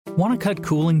Want to cut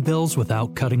cooling bills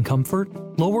without cutting comfort?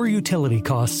 Lower utility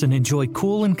costs and enjoy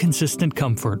cool and consistent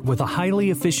comfort with a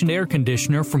highly efficient air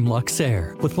conditioner from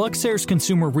Luxair. With Luxair's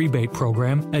consumer rebate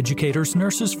program, educators,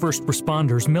 nurses, first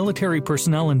responders, military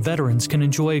personnel, and veterans can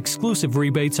enjoy exclusive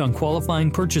rebates on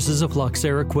qualifying purchases of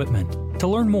Luxair equipment. To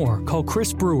learn more, call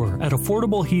Chris Brewer at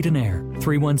Affordable Heat and Air,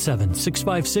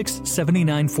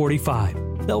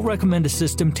 317-656-7945. They'll recommend a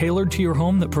system tailored to your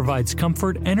home that provides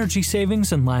comfort, energy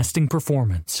savings, and lasting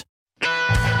performance.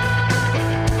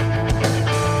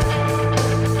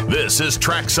 This is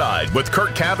Trackside with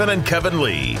Curt Cavan and Kevin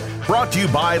Lee. Brought to you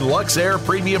by Luxair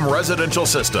Premium Residential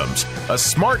Systems, a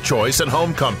smart choice in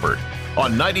home comfort.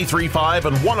 On 93.5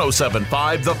 and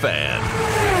 107.5 The Fan.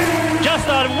 Just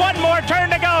one more turn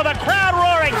to go. The crowd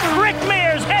roaring. Rick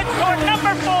Mears heads toward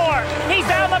number 4. He's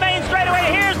down the main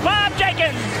straightaway. Here's Bob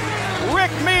Jenkins.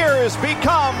 Rick Mears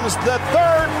becomes the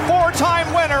third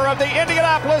four-time winner of the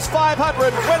Indianapolis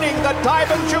 500, winning the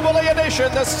Diamond Jubilee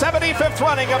Edition, the 75th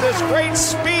running of this great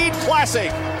speed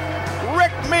classic.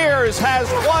 Rick Mears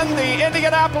has won the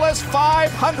Indianapolis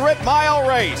 500-mile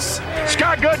race.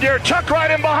 Scott Goodyear tucked right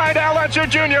in behind Al Unser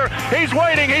Jr. He's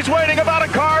waiting about a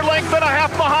car length and a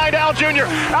half behind Al Jr.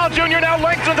 Al Jr. now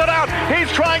lengthens it out.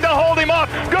 He's trying to hold him off.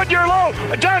 Goodyear low,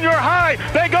 Jr. high.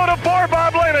 They go to 4,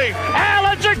 Bob Blaney. Al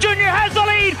Unser Jr. has the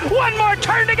lead. One more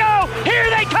turn to go. Here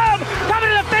they come.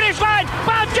 Coming to the finish line.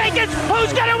 Bob Jenkins,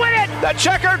 who's going to win it? The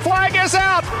checkered flag is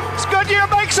out. Goodyear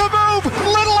makes a move.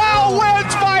 Little Al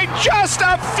wins by just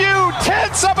a few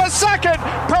tenths of a second.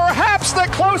 Perhaps the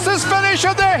closest finish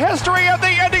in the history of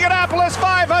the Indianapolis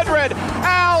 500.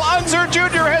 Al Unser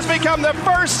Jr. has become the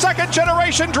first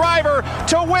second-generation driver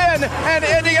to win an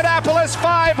Indianapolis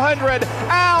 500.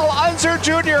 Al Unser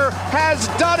Jr. has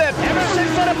done it. Emerson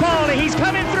Fittipaldi, he's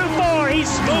coming through 4. He's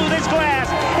smooth as glass.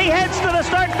 He heads to the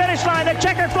start-finish line. The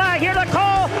checkered flag, here to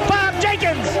call Bob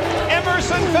Jenkins.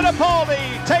 Emerson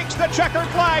Fittipaldi takes the checkered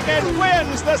flag and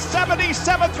wins the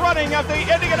 77th running of the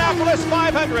Indianapolis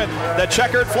 500. The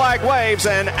checkered flag waves,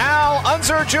 and Al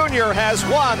Unser Jr. has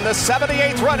won the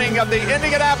 78th running of the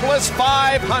Indianapolis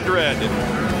 500.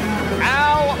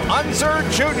 Al Unser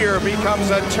Jr.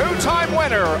 becomes a two-time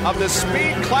winner of the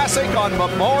Speed Classic on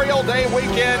Memorial Day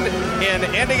weekend in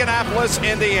Indianapolis,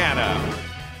 Indiana.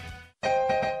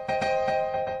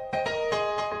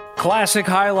 Classic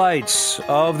highlights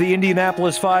of the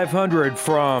Indianapolis 500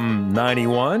 from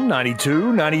 91,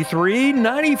 92, 93,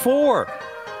 94.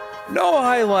 No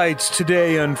highlights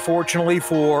today, unfortunately,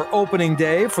 for opening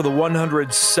day for the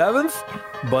 107th,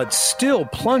 but still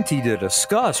plenty to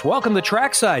discuss. Welcome to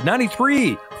Trackside,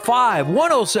 93.5,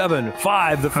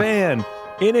 107.5 The Fan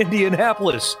in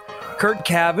Indianapolis. Curt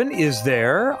Cavan is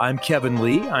there. I'm Kevin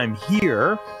Lee. I'm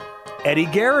here. Eddie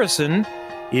Garrison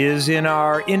is in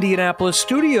our Indianapolis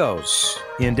studios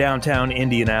in downtown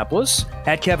Indianapolis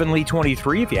at Kevin Lee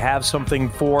 23. If you have something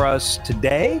for us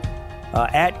today,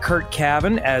 at Curt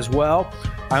Cavan as well.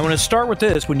 I want to start with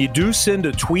this. When you do send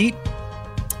a tweet,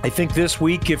 I think this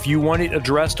week, if you want it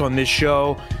addressed on this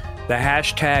show, the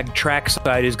hashtag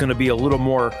Trackside is going to be a little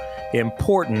more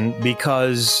important,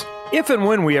 because if and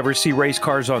when we ever see race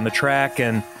cars on the track,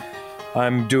 and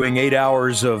I'm doing 8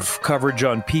 hours of coverage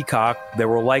on Peacock, there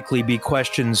will likely be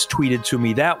questions tweeted to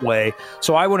me that way.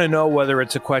 So I want to know whether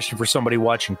it's a question for somebody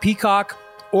watching Peacock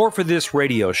or for this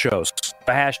radio show. So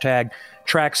the hashtag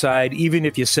Trackside, even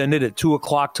if you send it at 2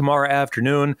 o'clock tomorrow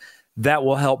afternoon, that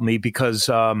will help me, because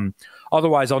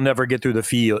otherwise I'll never get through the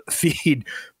feed,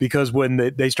 because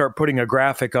when they start putting a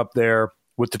graphic up there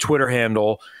with the Twitter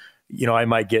handle, you know, I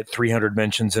might get 300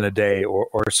 mentions in a day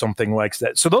or something like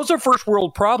that. So those are first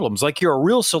world problems, like you're a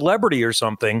real celebrity or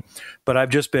something, but I've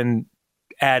just been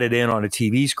added in on a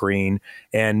TV screen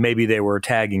and maybe they were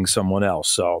tagging someone else.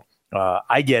 So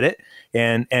I get it.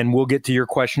 And we'll get to your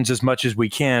questions as much as we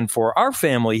can for our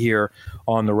family here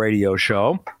on the radio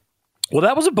show. Well,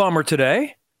 that was a bummer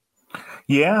today.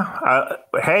 Yeah.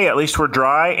 Hey, at least we're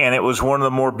dry, and it was one of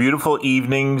the more beautiful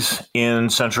evenings in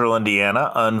central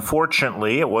Indiana.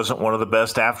 Unfortunately, it wasn't one of the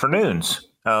best afternoons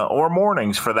or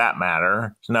mornings for that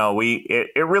matter. No, it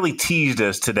really teased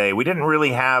us today. We didn't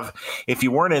really have, if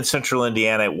you weren't in central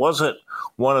Indiana, it wasn't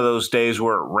one of those days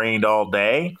where it rained all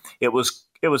day. It was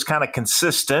kind of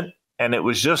consistent, and it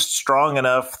was just strong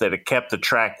enough that it kept the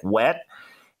track wet.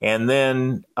 And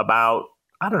then about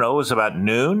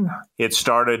noon,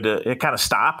 it kind of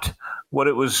stopped what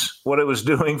it was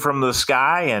doing from the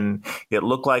sky, and it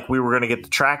looked like we were going to get the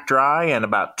track dry. And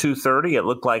about 2:30, it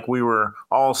looked like we were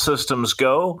all systems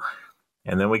go.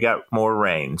 And then we got more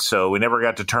rain. So we never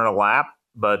got to turn a lap.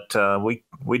 But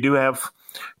we do have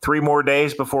 3 more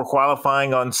days before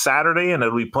qualifying on Saturday, and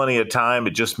it'll be plenty of time.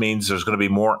 It just means there's going to be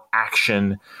more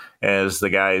action as the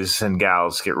guys and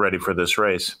gals get ready for this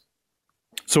race.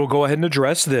 So we'll go ahead and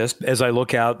address this as I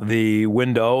look out the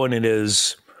window, and it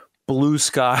is blue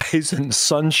skies and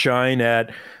sunshine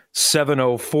at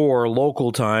 7:04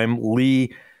 local time.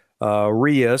 Lee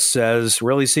Rios says,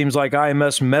 really seems like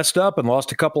IMS messed up and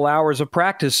lost a couple hours of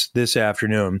practice this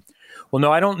afternoon. Well,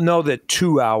 no, I don't know that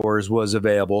 2 hours was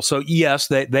available. So, yes,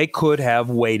 they could have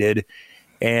waited,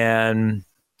 and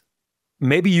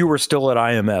maybe you were still at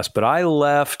IMS, but I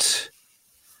left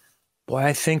 –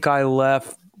 I think I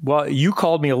left – well, you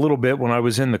called me a little bit when I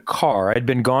was in the car. I'd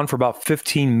been gone for about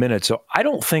 15 minutes, so I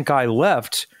don't think I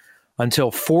left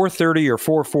until 4:30 or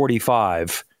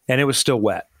 4:45, and it was still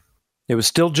wet. It was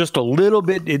still just a little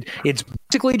bit it's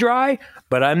basically dry,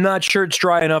 but I'm not sure it's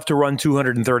dry enough to run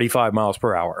 235 miles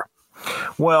per hour.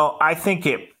 Well, I think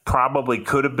it probably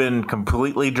could have been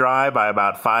completely dry by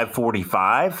about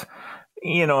 5:45,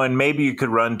 and maybe you could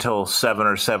run till 7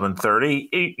 or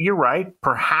 7:30. You're right,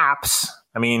 perhaps.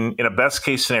 I mean, in a best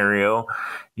case scenario,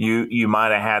 you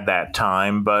might have had that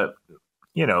time, but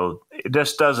it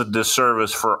just does a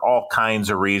disservice for all kinds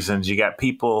of reasons. You got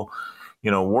people,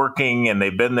 working, and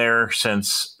they've been there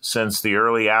since the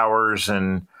early hours.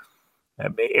 And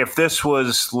if this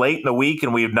was late in the week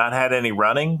and we have not had any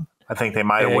running, I think they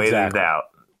might have waited it out.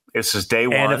 This is day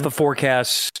one. And if the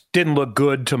forecast didn't look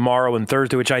good tomorrow and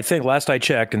Thursday, which I think last I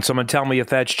checked, and someone tell me if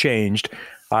that's changed,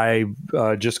 I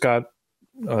just got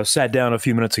sat down a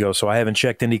few minutes ago, so I haven't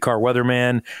checked IndyCar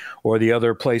Weatherman or the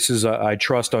other places I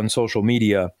trust on social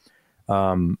media.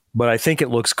 But I think it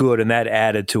looks good, and that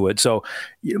added to it. So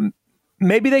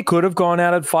maybe they could have gone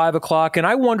out at 5 o'clock. And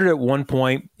I wondered at one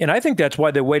point, and I think that's why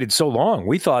they waited so long.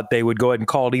 We thought they would go ahead and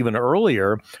call it even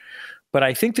earlier. But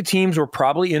I think the teams were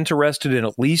probably interested in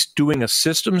at least doing a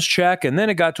systems check. And then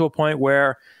it got to a point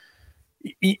where,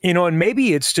 and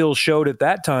maybe it still showed at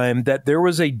that time that there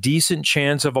was a decent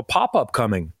chance of a pop-up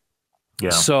coming. Yeah.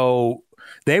 So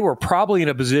they were probably in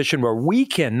a position where we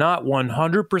cannot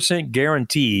 100%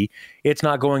 guarantee it's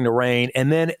not going to rain.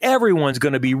 And then everyone's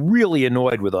going to be really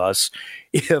annoyed with us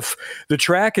if the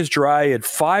track is dry at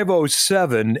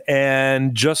 5:07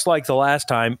 and just like the last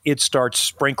time, it starts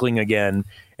sprinkling again,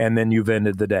 and then you've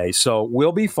ended the day. So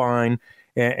we'll be fine.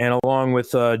 And along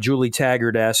with Julie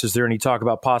Taggart asks, is there any talk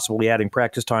about possibly adding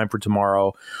practice time for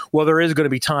tomorrow? Well, there is going to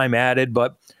be time added,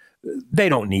 but they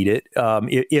don't need it.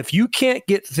 If you can't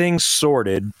get things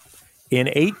sorted in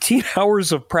 18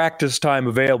 hours of practice time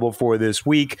available for this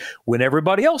week, when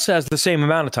everybody else has the same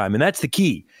amount of time, and that's the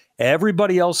key.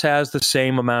 Everybody else has the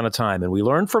same amount of time. And we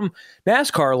learned from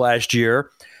NASCAR last year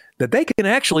that they can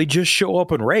actually just show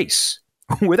up and race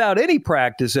without any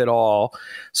practice at all.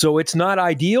 So it's not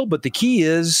ideal, but the key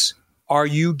is, are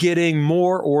you getting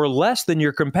more or less than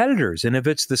your competitors? And if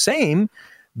it's the same,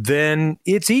 then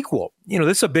it's equal.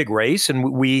 This is a big race,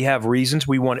 and we have reasons.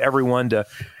 We want everyone to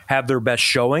have their best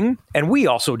showing, and we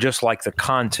also just like the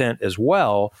content as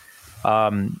well.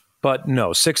 But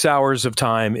no, 6 hours of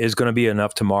time is going to be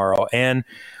enough tomorrow. And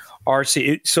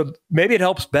so maybe it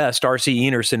helps best RC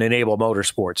Enerson Enable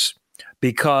Motorsports,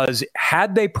 because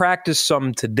had they practiced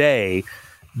some today,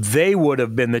 they would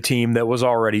have been the team that was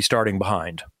already starting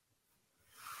behind.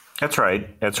 That's right.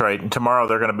 And tomorrow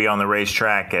they're going to be on the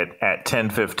racetrack at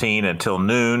 10:15 until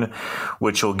noon,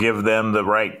 which will give them the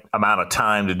right amount of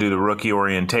time to do the rookie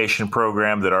orientation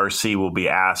program that RC will be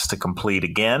asked to complete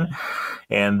again.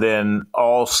 And then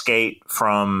all skate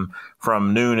from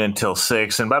noon until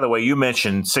 6. And by the way, you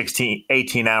mentioned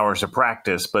 18 hours of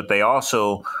practice, but they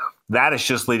also, that is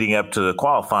just leading up to the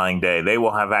qualifying day. They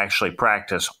will have actually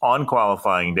practice on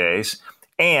qualifying days.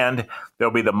 And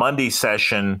there'll be the Monday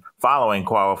session following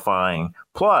qualifying,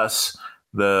 plus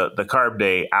the carb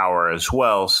day hour as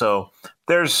well. So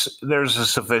there's a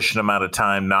sufficient amount of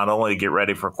time not only to get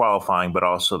ready for qualifying, but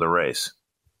also the race.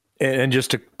 And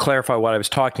just to clarify what I was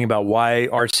talking about, why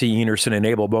RC Enerson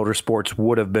Enable Motorsports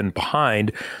would have been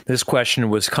behind, this question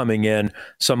was coming in,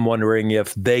 some wondering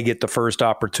if they get the first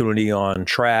opportunity on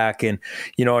track. And,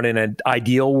 in an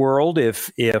ideal world,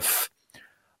 if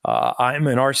I'm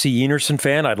an RC Enerson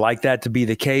fan, I'd like that to be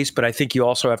the case, but I think you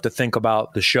also have to think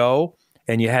about the show,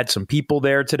 and you had some people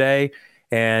there today,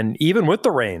 and even with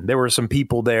the rain, there were some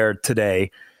people there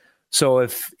today. So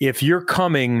if you're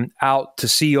coming out to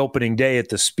see opening day at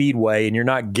the Speedway and you're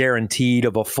not guaranteed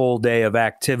of a full day of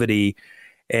activity,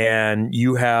 and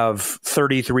you have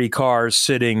 33 cars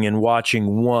sitting and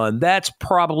watching one, that's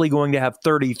probably going to have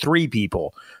 33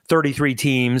 people, 33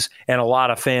 teams, and a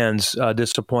lot of fans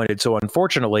disappointed. So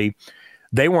unfortunately,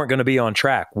 they weren't going to be on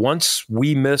track. Once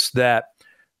we missed that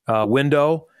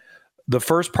window. The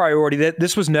first priority, that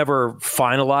this was never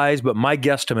finalized, but my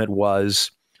guesstimate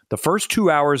was the first 2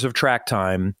 hours of track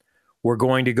time were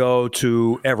going to go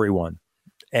to everyone.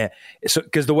 So,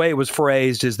 because the way it was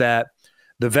phrased is that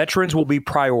the veterans will be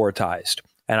prioritized.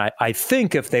 And I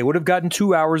think if they would have gotten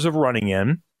 2 hours of running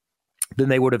in, then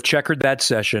they would have checkered that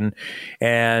session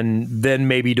and then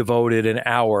maybe devoted an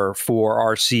hour for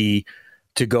RC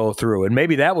to go through. And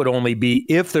maybe that would only be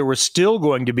if there was still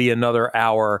going to be another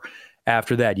hour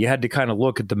after that. You had to kind of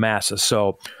look at the masses.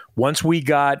 So once we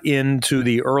got into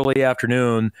the early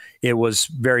afternoon, it was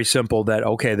very simple that,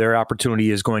 okay, their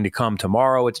opportunity is going to come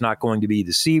tomorrow. It's not going to be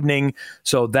this evening.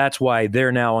 So that's why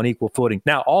they're now on equal footing.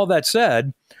 Now, all that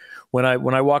said, when I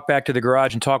walked back to the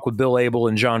garage and talked with Bill Abel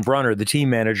and John Brunner, the team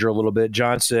manager, a little bit,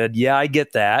 John said, yeah, I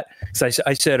get that. So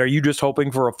I said, are you just hoping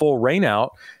for a full rain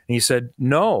out? And he said,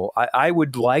 no, I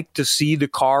would like to see the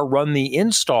car run the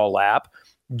install lap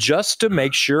just to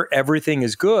make sure everything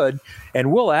is good.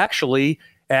 And we'll actually,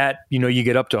 you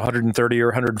get up to 130 or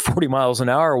 140 miles an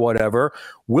hour or whatever,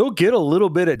 we'll get a little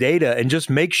bit of data and just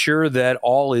make sure that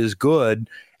all is good.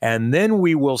 And then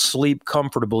we will sleep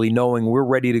comfortably knowing we're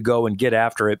ready to go and get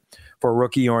after it for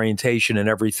rookie orientation and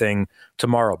everything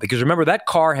tomorrow. Because remember, that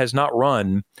car has not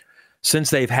run since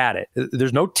they've had it.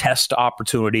 There's no test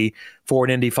opportunity for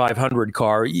an Indy 500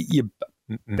 car. You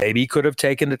maybe could have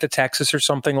taken it to Texas or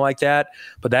something like that,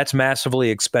 but that's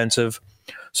massively expensive.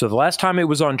 So the last time it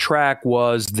was on track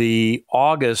was the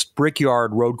August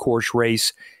Brickyard road course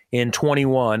race in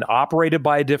 21, operated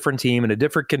by a different team in a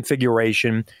different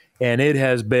configuration, and it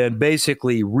has been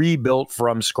basically rebuilt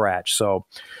from scratch. So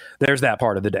there's that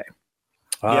part of the day.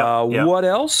 Yep. What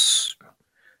else?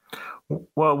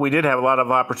 Well, we did have a lot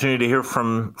of opportunity to hear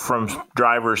from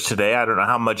drivers today. I don't know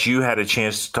how much you had a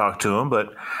chance to talk to them,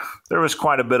 but there was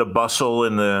quite a bit of bustle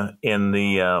in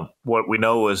the what we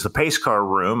know is the pace car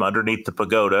room underneath the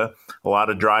pagoda. A lot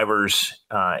of drivers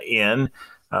in.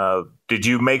 Did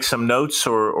you make some notes,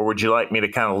 or would you like me to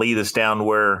kind of lead us down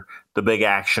where the big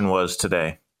action was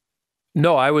today?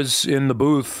 No, I was in the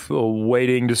booth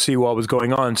waiting to see what was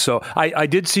going on. So I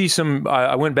did see some.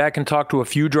 I went back and talked to a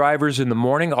few drivers in the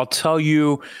morning. I'll tell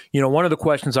you, one of the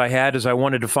questions I had is I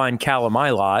wanted to find Callum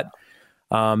Ilott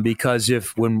because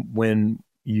when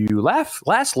you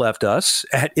last left us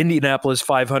at Indianapolis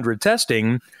 500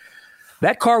 testing,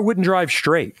 that car wouldn't drive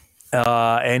straight.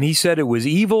 And he said it was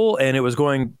evil and it was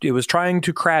trying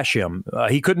to crash him.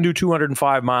 He couldn't do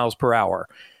 205 miles per hour.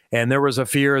 And there was a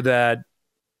fear that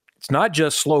it's not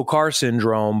just slow car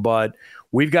syndrome, but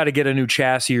we've got to get a new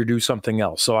chassis or do something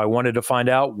else. So I wanted to find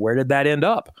out, where did that end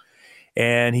up?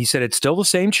 And he said, it's still the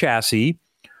same chassis.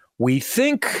 We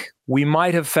think we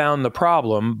might have found the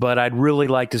problem, but I'd really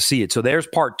like to see it. So there's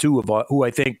part two of who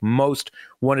I think most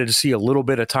wanted to see a little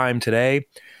bit of time today.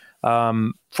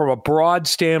 From a broad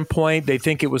standpoint, they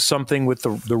think it was something with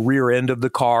the rear end of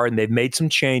the car, and they've made some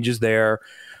changes there.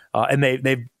 And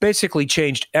they've basically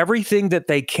changed everything that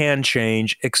they can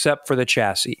change except for the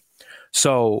chassis.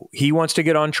 So he wants to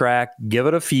get on track, give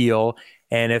it a feel,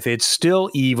 and if it's still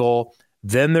evil,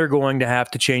 then they're going to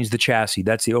have to change the chassis.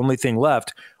 That's the only thing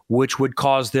left, which would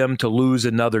cause them to lose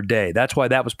another day. That's why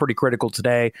that was pretty critical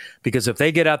today, because if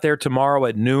they get out there tomorrow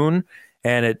at noon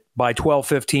and by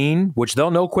 12:15, which they'll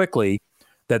know quickly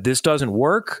that this doesn't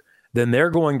work, then they're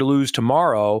going to lose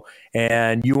tomorrow.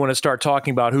 And you want to start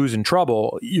talking about who's in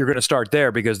trouble, you're going to start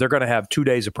there because they're going to have 2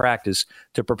 days of practice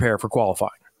to prepare for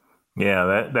qualifying.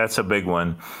 Yeah, that's a big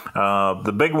one.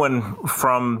 The big one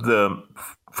from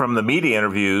the media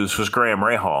interviews was Graham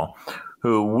Rahal,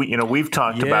 who we've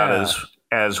talked about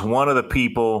as one of the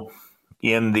people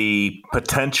in the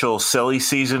potential silly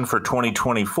season for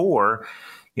 2024.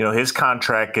 His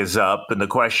contract is up, and the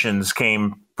questions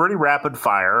came pretty rapid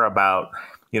fire about,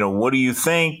 what do you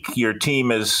think? Your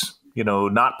team is,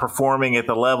 not performing at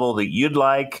the level that you'd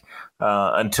like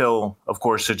until, of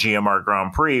course, the GMR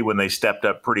Grand Prix, when they stepped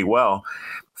up pretty well,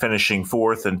 finishing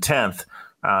 4th and 10th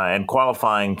and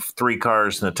qualifying 3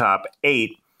 cars in the top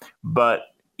 8. But,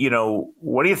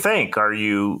 what do you think? Are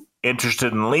you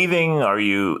interested in leaving? Are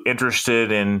you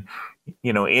interested in,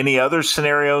 any other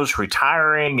scenarios,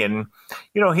 retiring? And,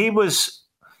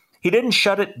 he didn't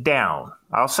shut it down.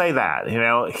 I'll say that.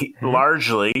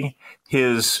 Largely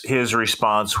his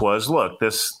response was, look,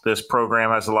 this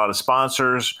program has a lot of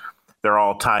sponsors. They're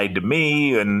all tied to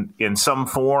me and in some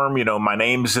form, my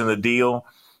name's in the deal.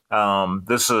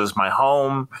 This is my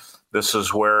home. This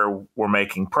is where we're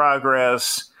making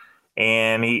progress.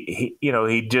 And he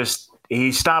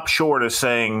stopped short of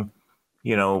saying,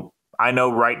 I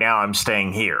know right now I'm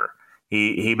staying here.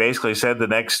 He basically said the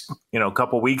next,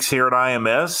 couple weeks here at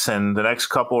IMS and the next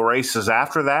couple of races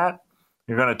after that,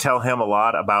 You're going to tell him a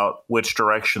lot about which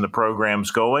direction the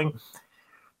program's going.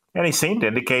 And he seemed to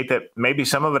indicate that maybe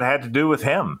some of it had to do with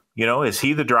him. Is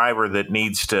he the driver that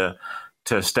needs to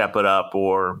step it up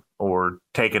or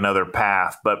take another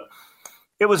path? But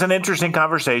it was an interesting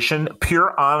conversation,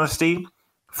 pure honesty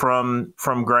from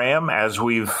Graham, as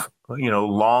we've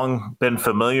long been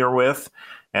familiar with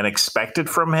and expected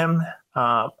from him.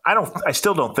 I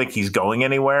still don't think he's going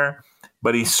anywhere,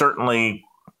 but he certainly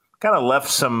kind of left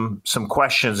some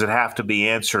questions that have to be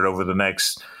answered over the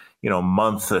next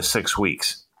month to 6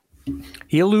 weeks.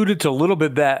 He alluded to a little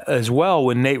bit that as well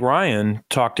when Nate Ryan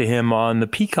talked to him on the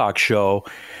Peacock show.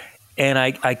 And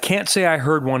I can't say I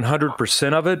heard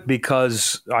 100% of it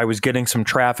because I was getting some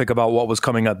traffic about what was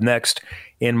coming up next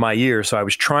in my ear. So I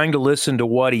was trying to listen to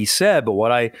what he said, but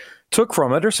what I took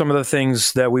from it are some of the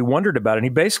things that we wondered about. And he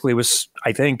basically was,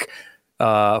 I think,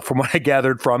 from what I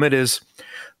gathered from it, is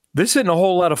this isn't a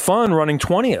whole lot of fun running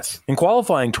 20th and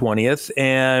qualifying 20th.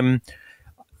 And,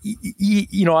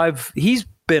 he's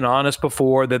been honest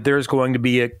before that there's going to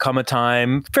be come a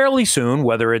time fairly soon,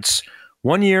 whether it's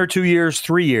 1 year, 2 years,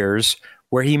 3 years,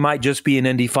 where he might just be an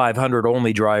Indy 500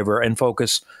 only driver and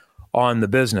focus on the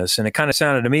business. And it kind of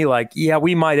sounded to me like, yeah,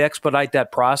 we might expedite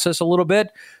that process a little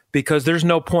bit because there's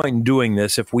no point in doing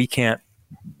this if we can't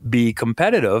be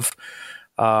competitive.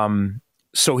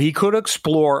 So he could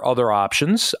explore other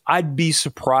options. I'd be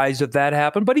surprised if that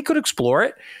happened, but he could explore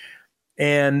it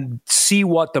and see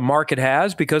what the market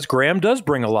has, because Graham does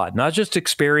bring a lot, not just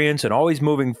experience and always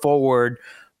moving forward,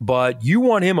 but you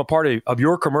want him a part of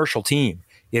your commercial team.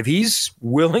 If he's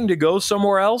willing to go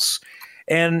somewhere else,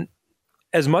 and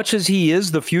as much as he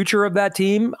is the future of that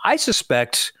team, I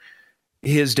suspect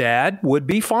his dad would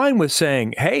be fine with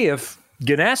saying, hey, if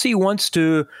Ganassi wants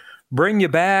to bring you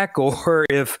back, or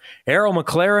if Errol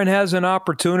McLaren has an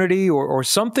opportunity or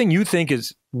something you think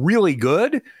is really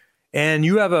good and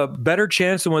you have a better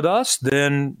chance than with us,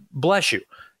 then bless you.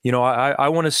 I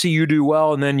want to see you do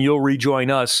well, and then you'll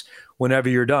rejoin us whenever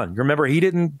you're done. Remember, he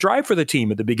didn't drive for the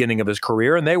team at the beginning of his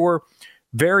career, and they were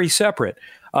very separate.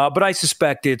 But I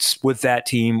suspect it's with that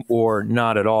team or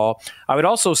not at all. I would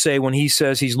also say when he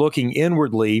says he's looking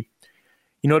inwardly,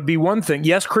 it'd be one thing.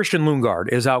 Yes, Christian Lundgaard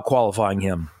is out qualifying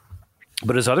him,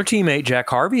 but his other teammate, Jack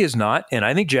Harvey, is not. And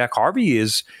I think Jack Harvey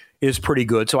is pretty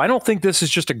good. So I don't think this is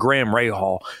just a Graham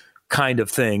Rahal kind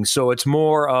of thing. So it's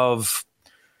more of,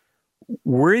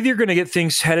 we're either going to get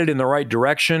things headed in the right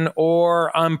direction,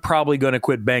 or I'm probably going to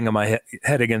quit banging my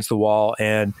head against the wall.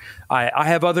 And I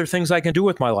have other things I can do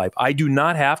with my life. I do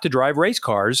not have to drive race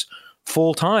cars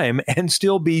full time and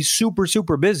still be super,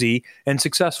 super busy and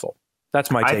successful.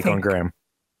 That's my take on Graham.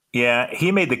 Yeah,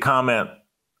 he made the comment,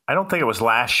 I don't think it was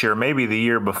last year, maybe the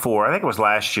year before. I think it was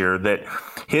last year, that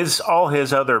all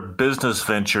his other business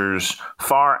ventures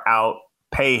far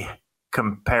outpay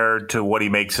compared to what he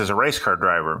makes as a race car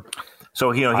driver.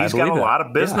 So, he's got a lot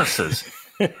of businesses.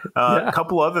 Yeah. A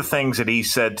couple other things that he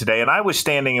said today, and I was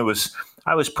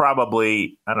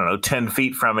probably, 10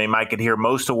 feet from him. I could hear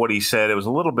most of what he said. It was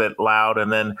a little bit loud.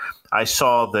 And then I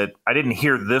saw that I didn't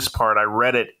hear this part. I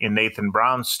read it in Nathan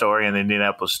Brown's story in the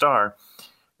Indianapolis Star,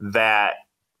 that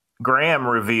Graham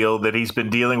revealed that he's been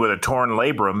dealing with a torn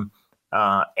labrum.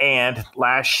 And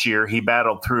last year he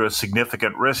battled through a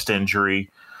significant wrist injury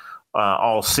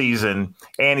all season.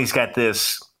 And he's got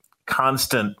this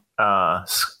constant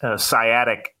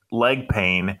sciatic leg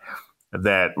pain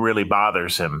that really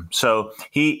bothers him. So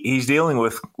he's dealing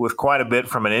with quite a bit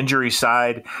from an injury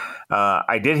side.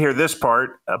 I did hear this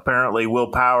part. Apparently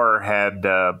Will Power had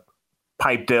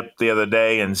piped up the other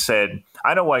day and said,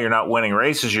 I know why you're not winning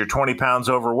races. You're 20 pounds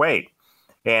overweight.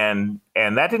 And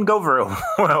that didn't go very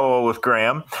well with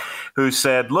Graham, who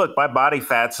said, look, my body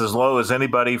fat's as low as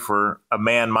anybody for a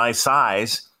man my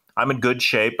size. I'm in good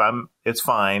shape. It's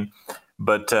fine.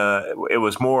 But it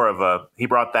was more of he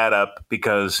brought that up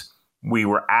because we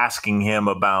were asking him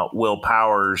about Will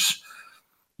Power's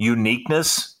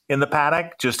uniqueness in the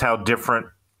paddock, just how different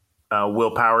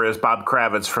Will Power is. Bob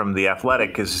Kravitz from The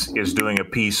Athletic is doing a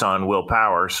piece on Will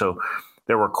Power. So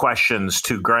there were questions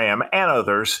to Graham and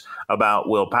others about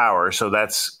Will Power. So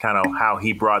that's kind of how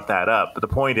he brought that up. But the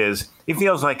point is, he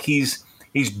feels like he's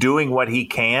doing what he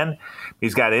can.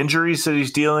 He's got injuries that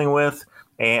he's dealing with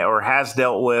or has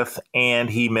dealt with. And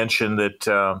he mentioned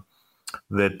that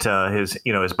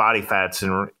his body fat's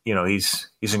and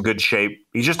he's in good shape.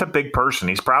 He's just a big person.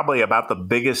 He's probably about the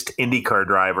biggest IndyCar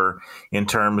driver in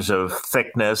terms of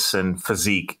thickness and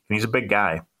physique. And he's a big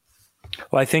guy.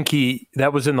 Well, I think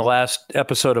that was in the last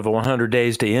episode of 100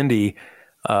 Days to Indy.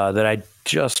 that I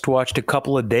just watched a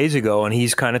couple of days ago, and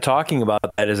he's kind of talking about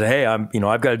that as hey, I've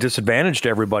got a disadvantage to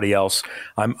everybody else.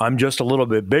 I'm just a little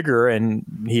bit bigger, and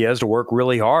he has to work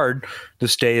really hard to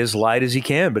stay as light as he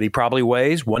can. But he probably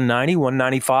weighs 190,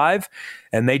 195,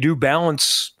 and they do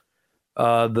balance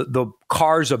the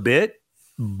cars a bit.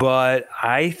 But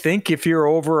I think if you're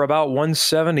over about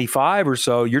 175 or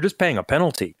so, you're just paying a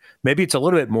penalty. Maybe it's a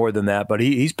little bit more than that, but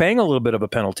he's paying a little bit of a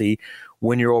penalty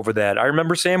when you're over that. I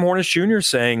remember Sam Hornish Jr.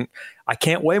 saying, I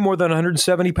can't weigh more than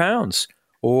 170 pounds.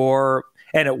 And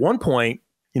at one point,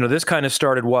 this kind of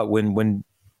started when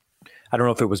I don't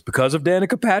know if it was because of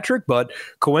Danica Patrick, but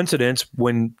coincidence,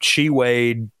 when she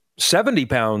weighed 70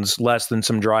 pounds less than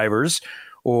some drivers,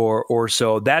 or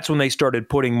so, that's when they started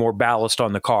putting more ballast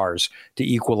on the cars to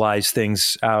equalize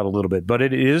things out a little bit. But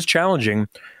it is challenging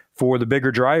for the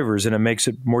bigger drivers, and it makes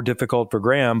it more difficult for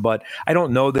Graham. But I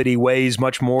don't know that he weighs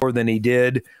much more than he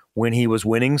did when he was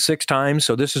winning 6 times.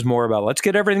 So this is more about let's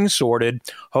get everything sorted.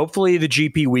 Hopefully the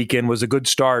GP weekend was a good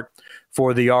start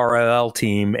for the RLL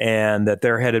team and that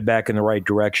they're headed back in the right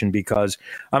direction, because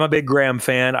I'm a big Graham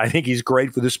fan. I think he's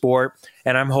great for the sport,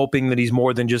 and I'm hoping that he's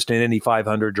more than just an Indy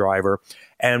 500 driver.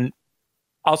 And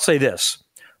I'll say this,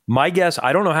 my guess,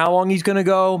 I don't know how long he's going to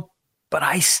go, but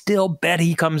I still bet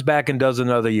he comes back and does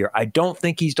another year. I don't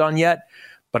think he's done yet,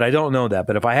 but I don't know that.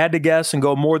 But if I had to guess and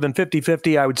go more than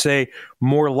 50-50, I would say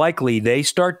more likely they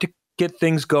start to get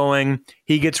things going.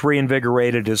 He gets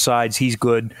reinvigorated, decides he's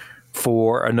good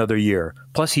for another year.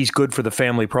 Plus, he's good for the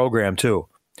family program, too.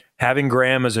 Having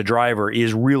Graham as a driver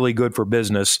is really good for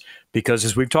business because,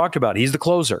 as we've talked about, he's the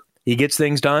closer. He gets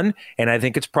things done, and I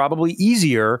think it's probably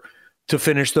easier to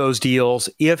finish those deals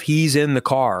if he's in the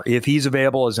car, if he's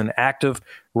available as an active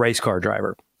race car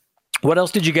driver. What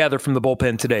else did you gather from the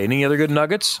bullpen today? Any other good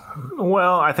nuggets?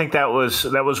 Well, I think that was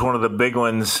one of the big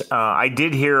ones. I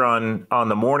did hear on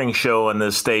the morning show on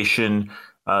this station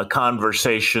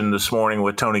conversation this morning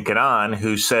with Tony Kanaan,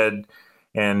 who said,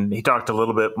 and he talked a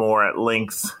little bit more at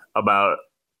length about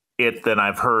it than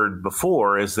I've heard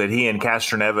before, is that he and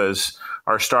Castroneves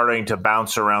are starting to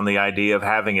bounce around the idea of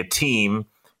having a team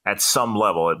at some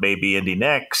level. It may be Indy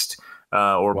Next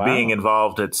or being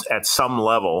involved at some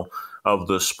level of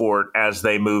the sport as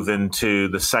they move into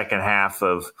the second half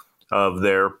of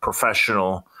their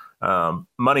professional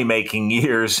money-making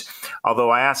years. Although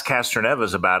I asked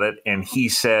Castroneves about it, and he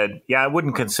said, I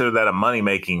wouldn't consider that a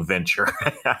money-making venture.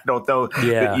 I don't know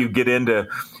that you get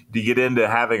into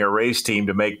having a race team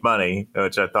to make money,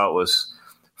 which I thought was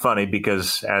funny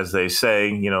because, as they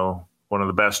say, one of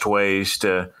the best ways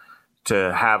to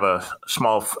have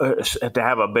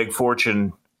a big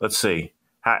fortune. Let's see,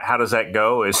 how does that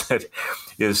go?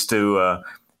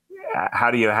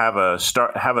 How do you have a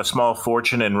small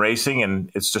fortune in racing? And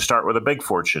it's to start with a big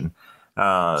fortune.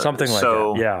 Something like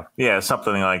that. Yeah,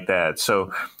 something like that.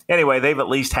 So anyway, they've at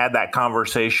least had that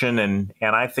conversation, and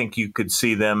I think you could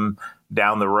see them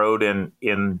down the road in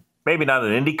maybe not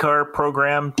an IndyCar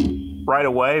program right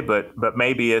away, but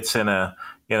maybe it's in a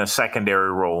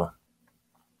secondary role.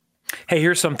 Hey,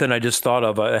 here's something I just thought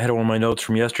of. I had one of my notes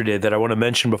from yesterday that I want to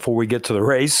mention before we get to the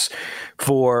race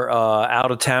for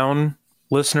out-of-town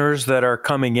listeners that are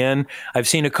coming in. I've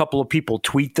seen a couple of people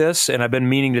tweet this, and I've been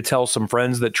meaning to tell some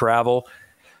friends that travel.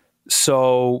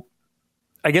 So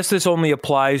I guess this only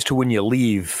applies to when you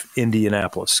leave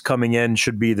Indianapolis. Coming in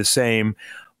should be the same,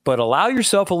 but allow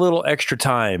yourself a little extra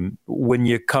time when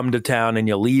you come to town and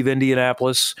you leave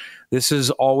Indianapolis. This has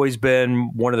always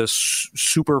been one of the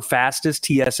super fastest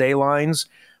TSA lines,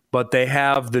 but they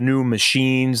have the new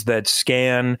machines that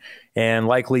scan and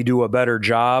likely do a better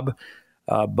job.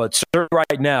 But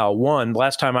right now,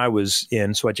 last time I was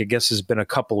in, so I guess has been a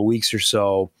couple of weeks or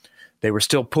so, they were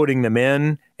still putting them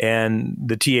in, and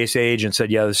the TSA agent said,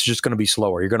 this is just going to be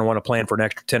slower. You're going to want to plan for an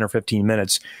extra 10 or 15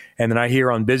 minutes. And then I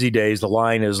hear on busy days, the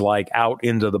line is like out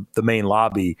into the main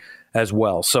lobby as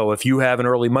well. So if you have an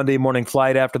early Monday morning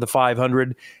flight after the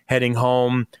 500 heading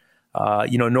home,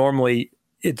 normally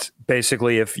it's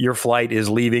basically if your flight is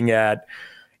leaving at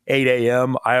 8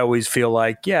 a.m., I always feel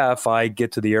like, if I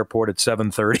get to the airport at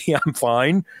 7:30, I'm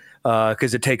fine.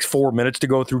 Because it takes 4 minutes to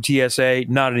go through TSA.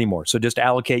 Not anymore. So just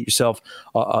allocate yourself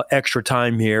extra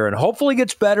time here, and hopefully it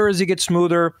gets better as it gets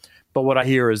smoother. But what I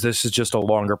hear is this is just a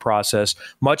longer process,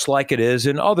 much like it is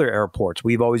in other airports.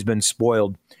 We've always been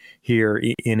spoiled here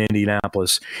in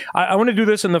Indianapolis. I want to do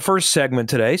this in the first segment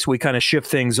today, so we kind of shift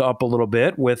things up a little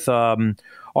bit with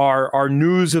our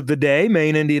news of the day.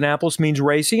 Maine Indianapolis means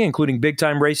racing, including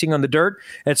big-time racing on the dirt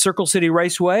at Circle City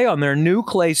Raceway on their new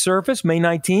clay surface, May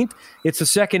 19th. It's the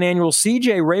second annual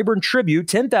C.J. Rayburn Tribute,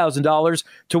 $10,000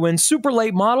 to win super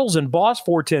late models and Boss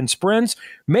 410 sprints.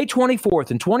 May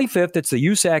 24th and 25th, it's the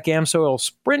USAC AMSOIL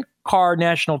Sprint Car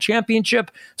National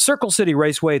Championship, Circle City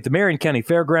Raceway at the Marion County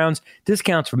Fairgrounds.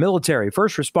 Discounts for military,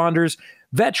 first responders,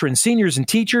 veterans, seniors, and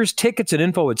teachers. Tickets and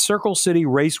info at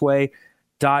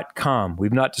circlecityraceway.com.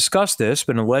 We've not discussed this,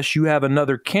 but unless you have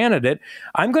another candidate,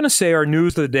 I'm going to say our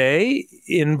news of the day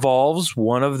involves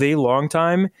one of the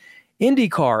longtime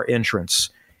IndyCar entrants.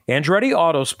 Andretti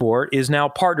Autosport is now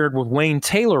partnered with Wayne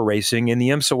Taylor Racing in the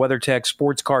IMSA WeatherTech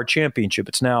Sports Car Championship.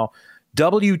 It's now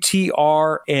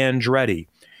WTR Andretti.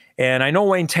 And I know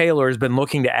Wayne Taylor has been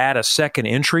looking to add a second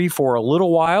entry for a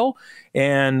little while.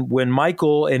 And when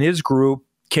Michael and his group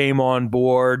came on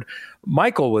board,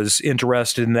 Michael was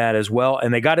interested in that as well.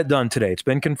 And they got it done today. It's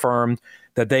been confirmed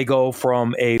that they go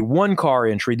from a one-car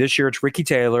entry. This year it's Ricky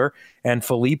Taylor and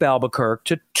Philippe Albuquerque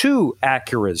to two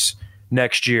Acuras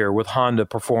next year with Honda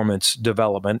Performance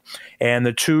Development. And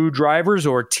the two drivers,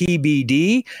 or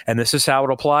TBD, and this is how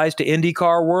it applies to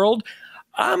IndyCar world,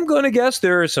 I'm going to guess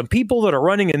there are some people that are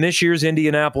running in this year's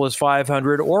Indianapolis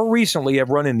 500 or recently have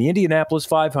run in the Indianapolis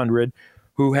 500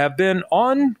 who have been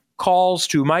on calls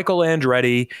to Michael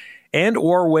Andretti and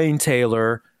or Wayne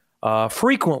Taylor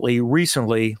frequently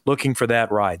recently looking for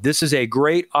that ride. This is a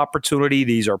great opportunity.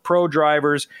 These are pro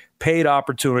drivers, paid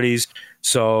opportunities.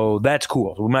 So that's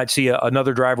cool. We might see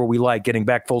another driver we like getting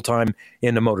back full-time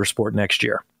into motorsport next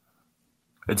year.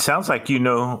 It sounds like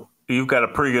you've got a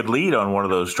pretty good lead on one of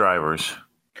those drivers.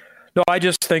 No, I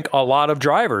just think a lot of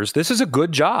drivers, this is a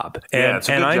good job. And, it's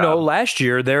a good I job. know last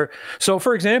year so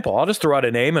for example, I'll just throw out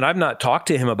a name, and I've not talked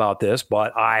to him about this,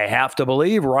 but I have to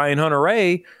believe Ryan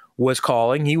Hunter-Reay was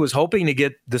calling. He was hoping to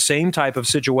get the same type of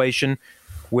situation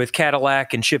with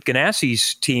Cadillac and Chip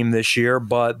Ganassi's team this year,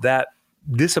 but that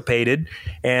dissipated.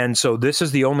 And so this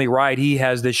is the only ride he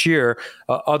has this year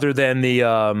other than the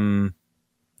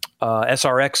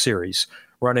SRX series,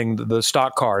 running the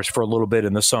stock cars for a little bit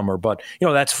in the summer. But,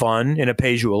 that's fun, and it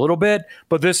pays you a little bit.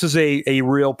 But this is a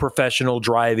real professional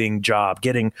driving job,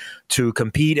 getting to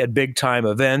compete at big-time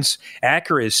events.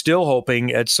 Acura is still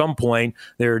hoping at some point,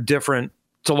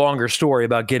 it's a longer story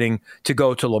about getting to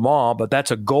go to Le Mans, but that's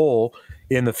a goal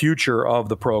in the future of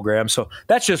the program. So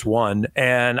that's just one,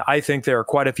 and I think there are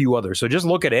quite a few others. So just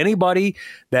look at anybody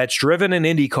that's driven an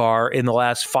IndyCar in the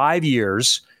last 5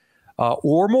 years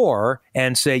or more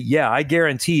and say, yeah, I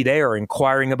guarantee they are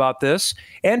inquiring about this,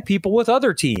 and people with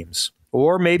other teams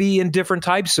or maybe in different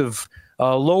types of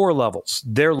lower levels,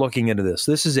 they're looking into this.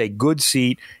 This is a good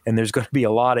seat, and there's going to be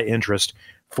a lot of interest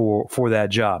for that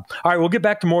job. All right, we'll get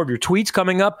back to more of your tweets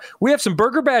coming up. We have some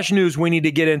Burger Bash news we need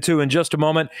to get into in just a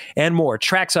moment and more.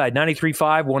 Trackside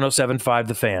 93.5, 107.5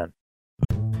 The Fan.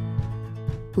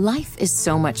 Life is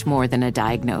so much more than a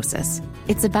diagnosis.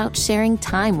 It's about sharing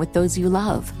time with those you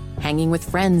love, hanging with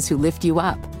friends who lift you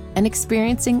up, and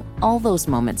experiencing all those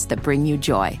moments that bring you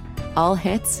joy. All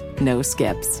hits, no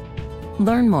skips.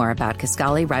 Learn more about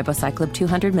Kisqali Ribociclib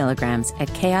 200 milligrams at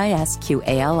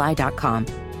KISQALI.com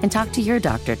and talk to your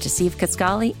doctor to see if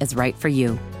Kisqali is right for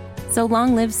you. So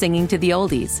long live singing to the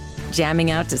oldies, jamming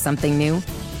out to something new,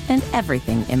 and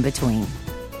everything in between.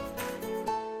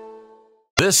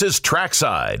 This is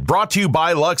Trackside, brought to you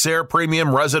by Luxair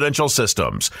Premium Residential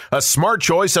Systems, a smart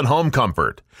choice in home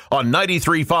comfort, on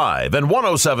 93.5 and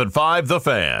 107.5 The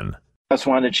Fan. I just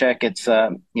wanted to check. It's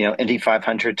Indy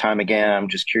 500 time again. I'm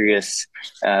just curious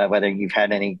whether you've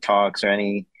had any talks or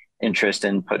any interest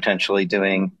in potentially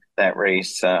doing that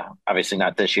race. Obviously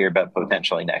not this year, but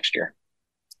potentially next year.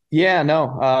 Yeah,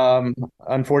 no.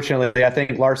 Unfortunately, I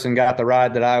think Larson got the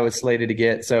ride that I was slated to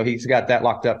get, so he's got that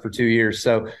locked up for 2 years.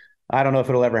 So I don't know if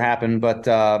it'll ever happen, but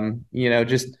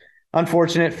just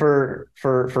unfortunate for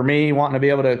me wanting to be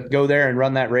able to go there and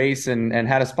run that race and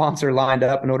had a sponsor lined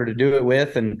up in order to do it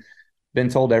with, and been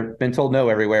told no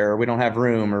everywhere, or we don't have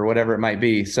room, or whatever it might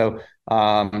be. So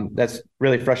that's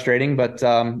really frustrating, but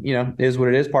is what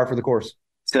it is, par for the course.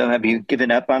 So have you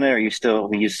given up on it, or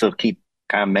will you still keep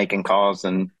kind of making calls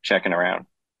and checking around?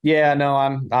 Yeah, no,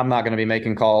 I'm not going to be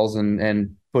making calls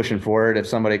and pushing for it. If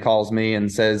somebody calls me and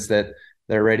says that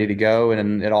they're ready to go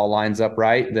and it all lines up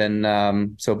right,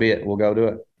 then so be it. We'll go do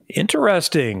it.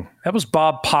 Interesting. That was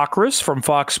Bob Pockris from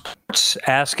Fox Sports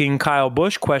asking Kyle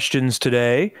Busch questions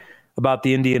today about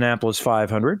the Indianapolis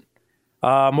 500.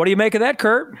 What do you make of that,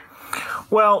 Curt?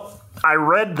 Well, I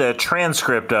read the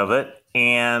transcript of it,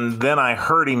 and then I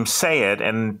heard him say it,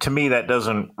 and to me that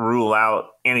doesn't rule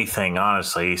out anything,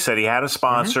 honestly. He said he had a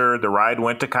sponsor. Mm-hmm. The ride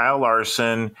went to Kyle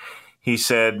Larson. he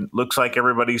said, looks like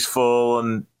everybody's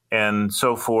full and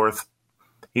so forth.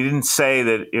 He didn't say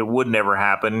that it would never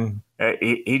happen.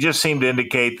 He just seemed to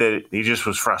indicate that he just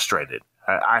was frustrated.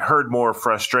 I heard more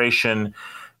frustration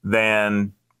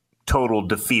than total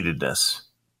defeatedness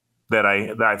that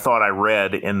I thought I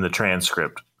read in the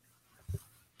transcript.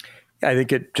 I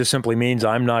think it just simply means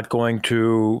I'm not going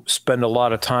to spend a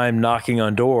lot of time knocking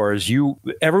on doors.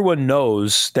 Everyone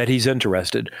knows that he's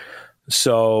interested.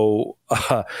 So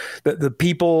the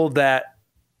people that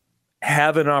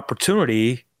have an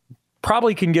opportunity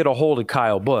probably can get a hold of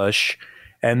Kyle Busch,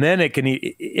 and then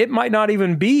it might not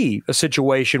even be a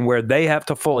situation where they have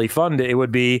to fully fund it. It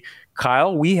would be,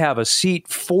 Kyle, we have a seat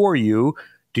for you.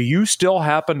 Do you still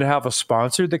happen to have a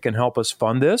sponsor that can help us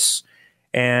fund this?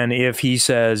 And if he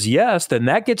says yes, then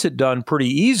that gets it done pretty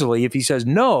easily. If he says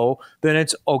no, then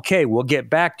it's okay. We'll get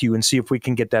back to you and see if we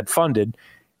can get that funded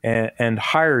and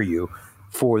hire you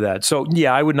for that. So,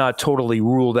 yeah, I would not totally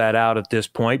rule that out at this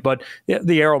point. But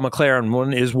the Arrow McLaren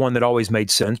one is one that always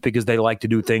made sense because they like to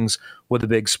do things with a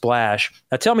big splash.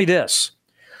 Now, tell me this.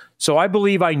 So I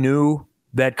believe I knew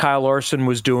that Kyle Larson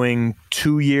was doing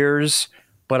 2 years,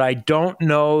 but I don't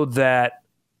know that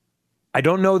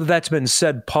that's been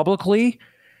said publicly.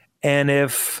 And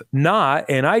if not,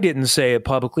 and I didn't say it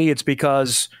publicly, it's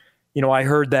because, I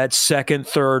heard that second,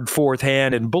 third, fourth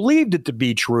hand and believed it to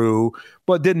be true,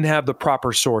 but didn't have the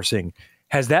proper sourcing.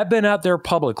 Has that been out there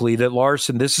publicly that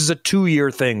Larson, this is a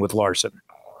 2-year thing with Larson?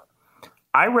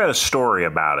 I read a story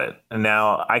about it. And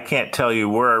now I can't tell you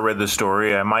where I read the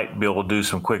story. I might be able to do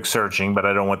some quick searching, but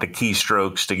I don't want the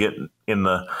keystrokes to get in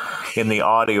the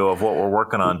audio of what we're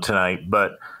working on tonight.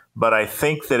 But I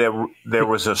think that there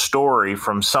was a story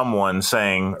from someone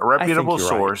saying, a reputable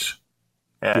source.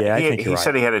 Right. He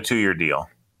said he had a 2-year deal.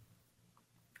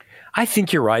 I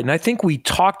think you're right. And I think we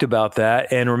talked about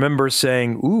that and remember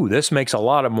saying, ooh, this makes a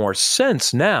lot of more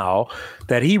sense now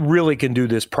that he really can do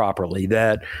this properly,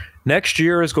 that next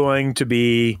year is going to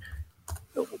be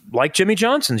like Jimmy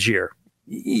Johnson's year.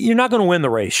 You're not going to win the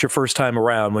race your first time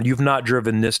around when you've not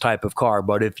driven this type of car.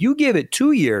 But if you give it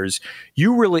 2 years,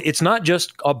 it's not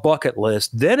just a bucket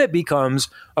list. Then it becomes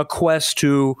a quest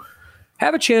to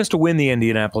have a chance to win the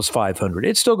Indianapolis 500.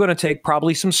 It's still going to take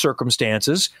probably some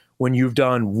circumstances when you've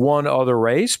done one other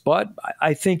race, but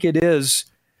I think it's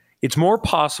more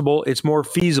possible, it's more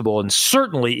feasible, and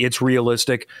certainly it's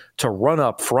realistic to run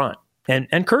up front.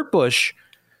 And Kurt Busch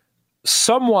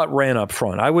somewhat ran up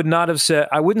front. I wouldn't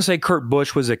say Kurt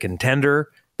Busch was a contender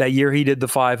that year he did the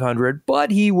 500, but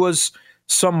he was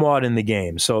somewhat in the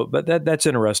game. So, but that's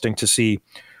interesting to see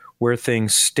where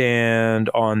things stand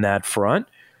on that front.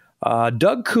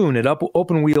 Doug Kuhn at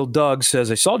Open Wheel Doug says,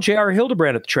 I saw J.R.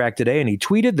 Hildebrand at the track today, and he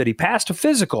tweeted that he passed a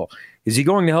physical. Is he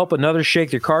going to help another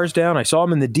shake their cars down? I saw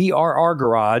him in the DRR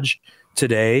garage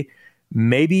today,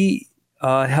 maybe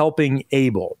helping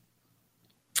Abel.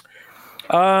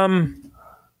 So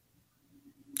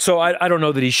I don't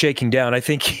know that he's shaking down. I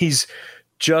think he's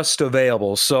just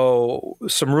available. So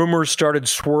some rumors started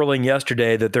swirling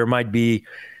yesterday that there might be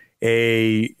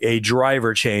a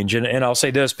driver change. And I'll say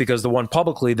this because the one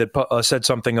publicly that said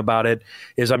something about it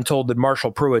is I'm told that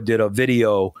Marshall Pruitt did a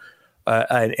video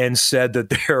and said that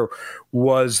there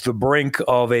was the brink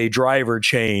of a driver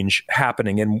change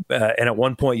happening. And at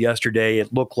one point yesterday,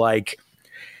 it looked like,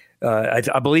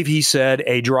 I believe he said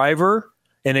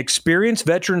an experienced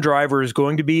veteran driver is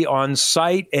going to be on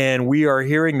site, and we are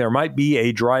hearing there might be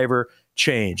a driver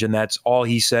change. And that's all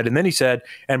he said. And then he said,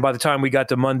 and by the time we got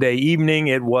to Monday evening,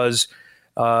 it was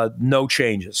no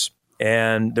changes.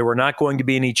 And there were not going to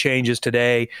be any changes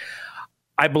today.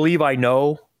 I believe I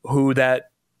know what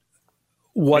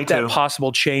that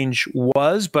possible change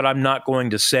was, but I'm not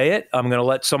going to say it. I'm going to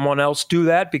let someone else do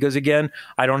that because, again,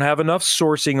 I don't have enough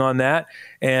sourcing on that.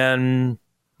 And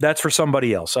that's for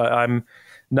somebody else. I'm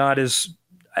not as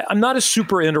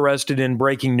super interested in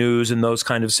breaking news in those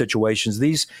kind of situations.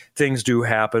 These things do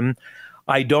happen.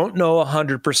 I don't know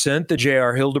 100% that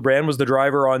J.R. Hildebrand was the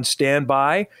driver on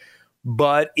standby,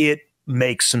 but it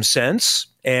makes some sense.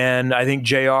 And I think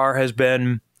J.R. has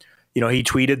been, he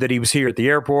tweeted that he was here at the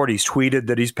airport. He's tweeted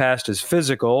that he's passed his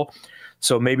physical.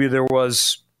 So maybe there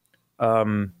was a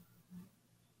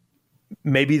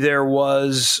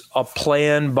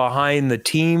plan behind the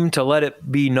team to let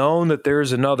it be known that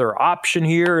there's another option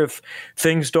here if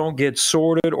things don't get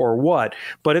sorted or what.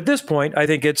 But at this point, I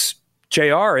think it's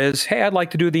JR is, hey, I'd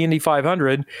like to do the Indy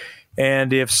 500.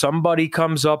 And if somebody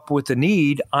comes up with a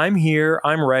need, I'm here,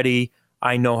 I'm ready,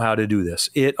 I know how to do this.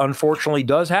 It unfortunately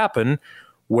does happen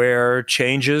where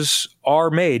changes are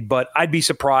made. But I'd be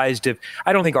surprised if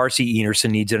I don't think RC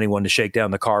Enerson needs anyone to shake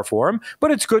down the car for him.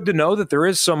 But it's good to know that there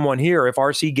is someone here. If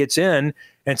RC gets in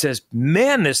and says,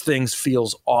 man, this thing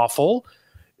feels awful,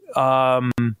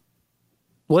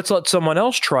 let's let someone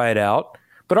else try it out.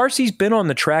 But RC's been on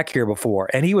the track here before,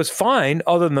 and he was fine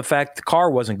other than the fact the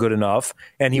car wasn't good enough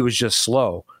and he was just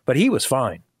slow. But he was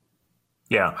fine.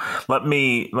 Yeah. Let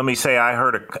me say I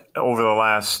heard over the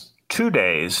last 2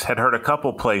 days, had heard a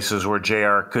couple places where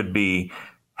JR could be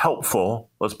helpful.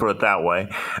 Let's put it that way.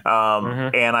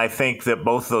 And I think that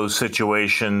both those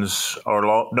situations are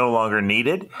no longer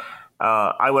needed.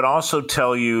 I would also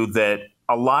tell you that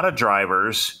a lot of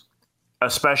drivers,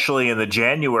 especially in the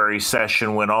January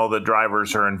session when all the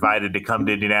drivers are invited to come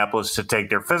to Indianapolis to take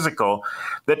their physical,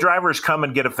 that drivers come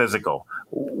and get a physical.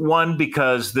 One,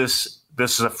 because this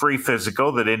is a free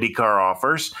physical that IndyCar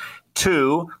offers.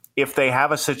 Two, if they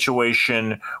have a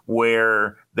situation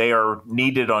where they are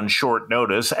needed on short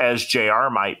notice, as JR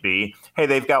might be, hey,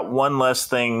 they've got one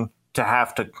less hurdle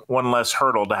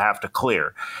to have to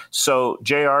clear. So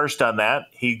JR's done that.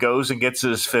 He goes and gets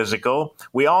his physical.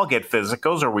 We all get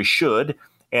physicals, or we should.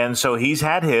 And so he's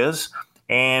had his,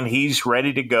 and he's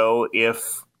ready to go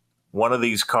if one of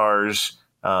these cars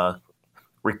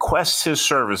requests his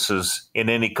services in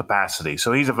any capacity.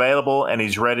 So he's available and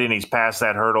he's ready and he's passed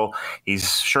that hurdle.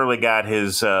 He's surely got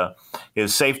his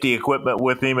safety equipment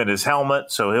with him and his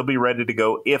helmet, so he'll be ready to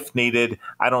go if needed.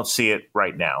 I don't see it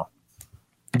right now.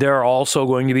 There are also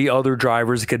going to be other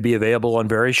drivers that could be available on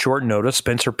very short notice.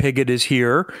 Spencer Pigot is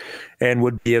here and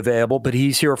would be available, but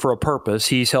he's here for a purpose.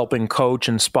 He's helping coach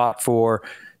and spot for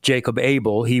Jacob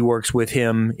Abel. He works with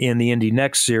him in the Indy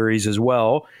Next series as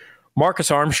well.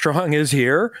 Marcus Armstrong is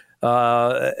here.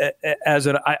 I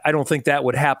don't think that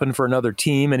would happen for another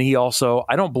team. And he also,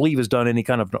 I don't believe, has done any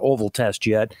kind of an oval test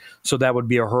yet. So that would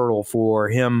be a hurdle for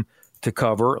him to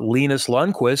cover. Linus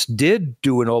Lundqvist did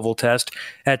do an oval test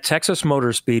at Texas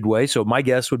Motor Speedway. So my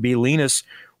guess would be Linus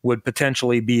would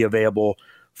potentially be available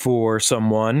for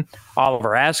someone.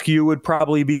 Oliver Askew would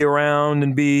probably be around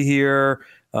and be here.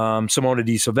 Simona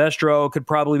Di Silvestro could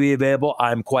probably be available.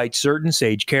 I'm quite certain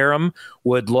Sage Karam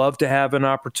would love to have an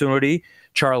opportunity.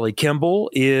 Charlie Kimball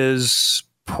is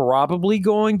probably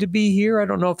going to be here. I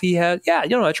don't know if he has. Yeah,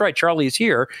 that's right. Charlie is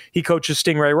here. He coaches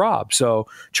Stingray Robb. So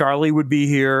Charlie would be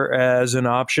here as an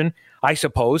option. I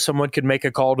suppose someone could make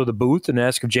a call to the booth and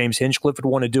ask if James Hinchcliffe would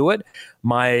want to do it.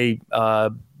 My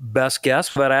best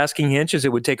guess without asking Hinch is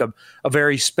it would take a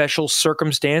very special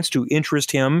circumstance to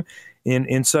interest him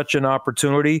in such an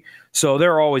opportunity. So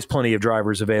there are always plenty of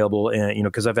drivers available, and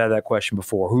because I've had that question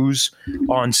before. Who's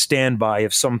on standby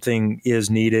if something is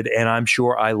needed? And I'm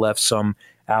sure I left some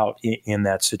out in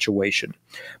that situation.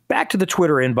 Back to the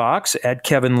Twitter inbox at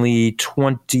Kevin Lee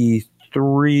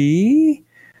 23.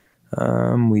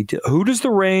 Who does the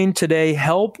rain today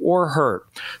help or hurt?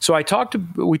 So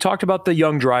we talked about the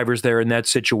young drivers there in that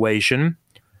situation.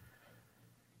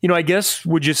 I guess,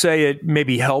 would you say it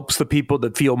maybe helps the people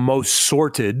that feel most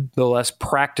sorted, the less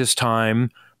practice time?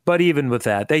 But even with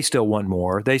that, they still want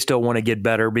more. They still want to get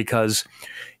better because,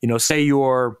 say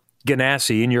you're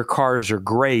Ganassi and your cars are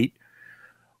great.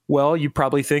 Well, you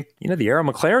probably think, the Arrow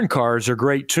McLaren cars are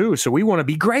great too. So we want to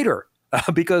be greater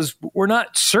because we're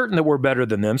not certain that we're better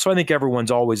than them. So I think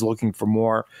everyone's always looking for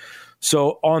more.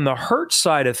 So on the hurt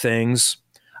side of things,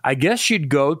 I guess you'd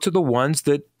go to the ones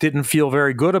that didn't feel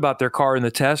very good about their car in the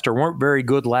test or weren't very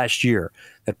good last year,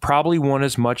 that probably want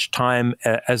as much time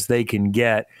as they can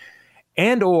get,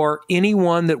 and or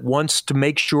anyone that wants to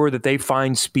make sure that they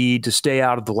find speed to stay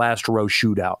out of the last row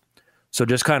shootout. So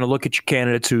just kind of look at your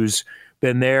candidates who's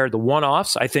been there. The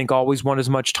one-offs, I think, always want as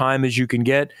much time as you can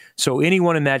get. So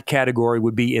anyone in that category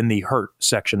would be in the hurt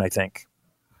section, I think.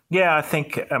 Yeah, I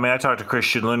talked to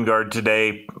Christian Lundgaard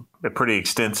today pretty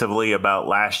extensively about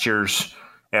last year's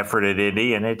effort at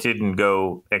Indy, and it didn't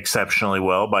go exceptionally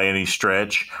well by any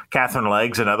stretch. Catherine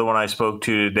Leggs, another one I spoke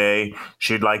to today,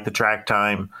 she'd like the track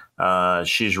time.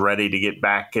 She's ready to get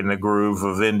back in the groove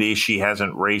of Indy. She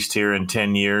hasn't raced here in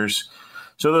 10 years.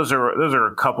 So those are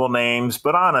a couple names,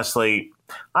 but honestly,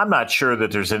 I'm not sure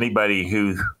that there's anybody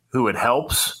who it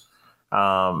helps.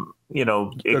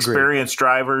 Experienced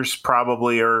drivers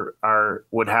probably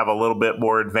would have a little bit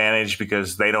more advantage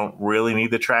because they don't really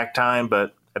need the track time.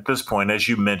 But at this point, as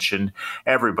you mentioned,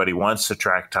 everybody wants the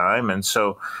track time. And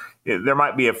so there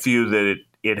might be a few that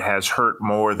it has hurt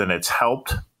more than it's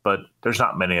helped, but there's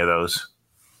not many of those.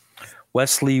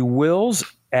 Wesley Wills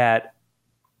at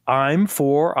I'm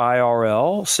for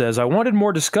IRL says, I wanted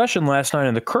more discussion last night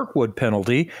on the Kirkwood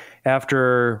penalty.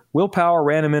 After Will Power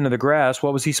ran him into the grass,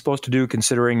 what was he supposed to do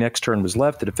considering next turn was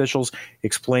left? Did officials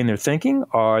explain their thinking?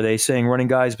 Are they saying running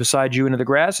guys beside you into the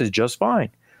grass is just fine?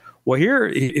 Well, here,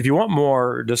 if you want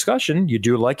more discussion, you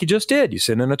do like you just did. You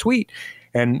send in a tweet,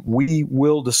 and we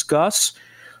will discuss.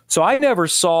 So I never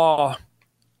saw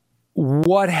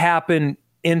what happened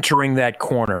entering that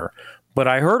corner, but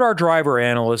I heard our driver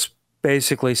analyst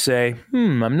basically say,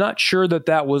 I'm not sure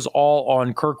that was all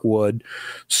on Kirkwood.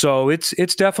 So it's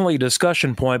definitely a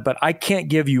discussion point, but I can't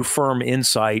give you firm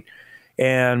insight.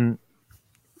 And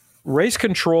race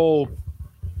control,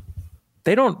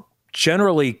 they don't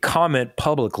generally comment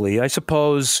publicly. I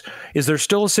suppose, is there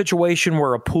still a situation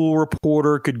where a pool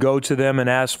reporter could go to them and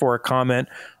ask for a comment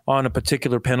on a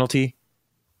particular penalty?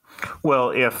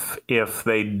 Well, if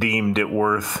they deemed it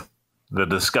worth the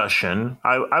discussion,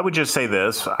 I would just say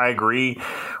this. I agree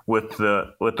with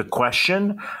the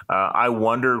question. I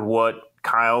wondered what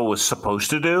Kyle was supposed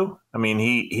to do. I mean,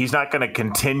 he's not going to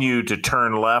continue to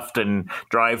turn left and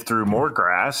drive through more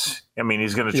grass. I mean,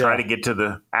 he's going to try to get to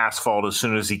the asphalt as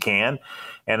soon as he can.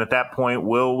 And at that point,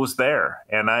 Will was there.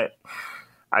 And I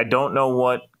don't know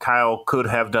what Kyle could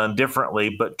have done differently.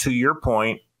 But to your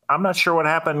point, I'm not sure what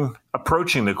happened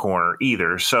approaching the corner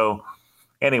either. So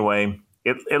anyway,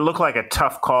 it looked like a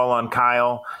tough call on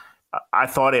Kyle. I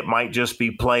thought it might just be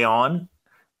play on.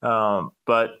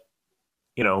 But,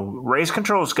 race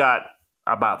control's got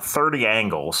about 30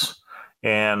 angles.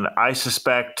 And I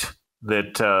suspect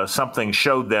that something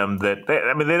showed them that,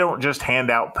 they don't just hand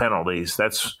out penalties.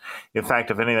 That's, in fact,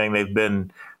 if anything, they've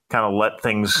been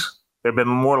they've been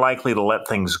more likely to let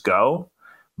things go.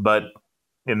 But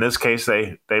in this case,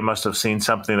 they must have seen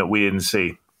something that we didn't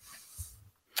see.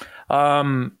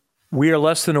 We are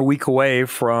less than a week away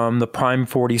from the Prime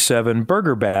 47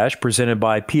 Burger Bash presented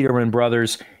by Peterman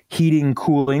Brothers Heating,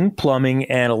 Cooling, Plumbing,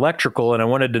 and Electrical. And I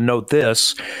wanted to note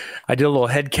this. I did a little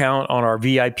head count on our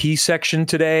VIP section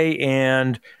today,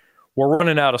 and we're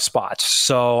running out of spots.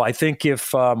 So I think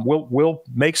if we'll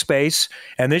make space,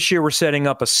 and this year we're setting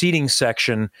up a seating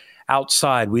section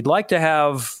outside. We'd like to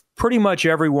have pretty much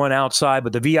everyone outside,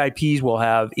 but the VIPs will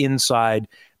have inside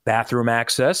bathroom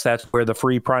access. That's where the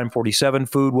free Prime 47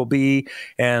 food will be,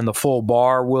 and the full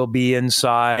bar will be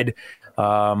inside.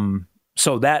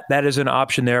 So that is an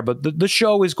option there. But the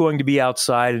show is going to be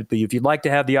outside. If you'd like to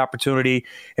have the opportunity,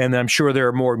 and I'm sure there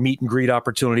are more meet and greet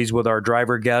opportunities with our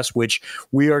driver guests, which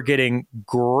we are getting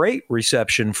great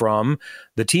reception from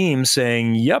the team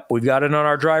saying, yep, we've got it on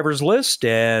our drivers list,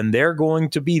 and they're going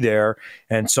to be there.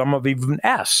 And some have even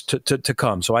asked to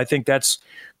come. So I think that's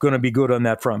going to be good on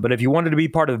that front. But if you wanted to be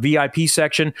part of the VIP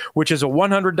section, which is a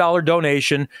 $100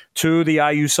 donation to the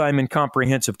IU Simon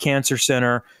Comprehensive Cancer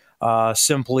Center,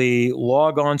 simply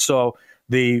log on. So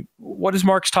what is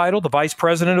Mark's title? The vice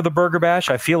president of the Burger Bash?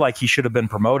 I feel like he should have been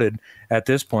promoted at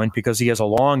this point because he has a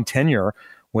long tenure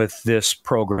with this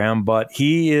program, but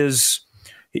his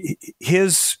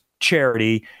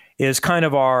charity is kind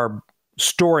of our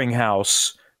storing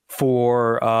house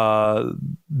for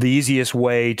the easiest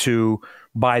way to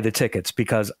buy the tickets,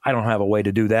 because I don't have a way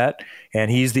to do that. And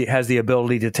has the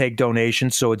ability to take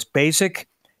donations. So it's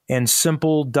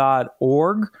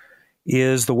basic-and-simple.org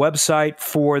is the website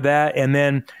for that. And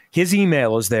then his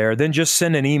email is there. Then just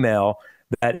send an email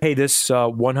that, hey, this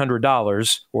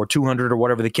 $100 or $200 or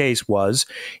whatever the case was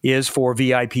is for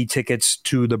VIP tickets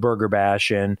to the Burger Bash.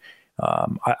 And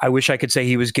I wish I could say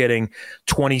he was getting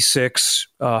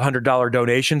 $2,600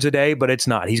 donations a day, but it's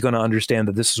not. He's going to understand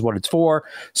that this is what it's for.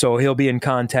 So he'll be in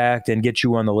contact and get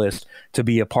you on the list to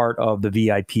be a part of the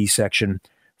VIP section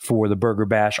for the Burger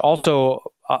Bash. Also,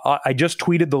 I just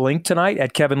tweeted the link tonight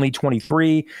at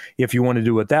KevinLee23 if you want to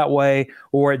do it that way,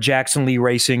 or at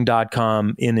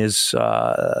JacksonLeeRacing.com in his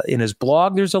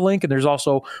blog. There's a link, and there's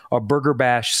also a Burger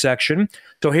Bash section.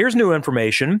 So here's new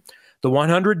information. The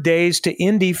 100 Days to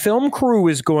Indy film crew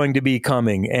is going to be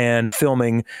coming and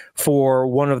filming for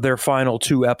one of their final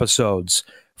 2 episodes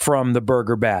from the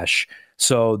Burger Bash.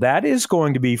 So that is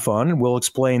going to be fun, and we'll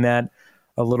explain that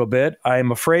a little bit. I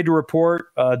am afraid to report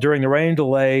during the rain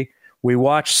delay, we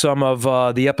watched some of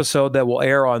the episode that will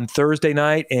air on Thursday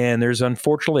night, and there's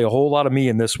unfortunately a whole lot of me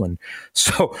in this one.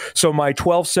 So my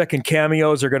 12-second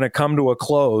cameos are going to come to a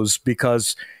close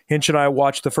because Hinch and I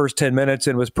watched the first 10 minutes,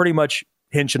 and it was pretty much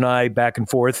Hinch and I back and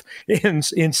forth in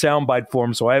soundbite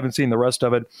form. So I haven't seen the rest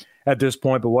of it at this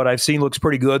point, but what I've seen looks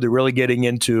pretty good. They're really getting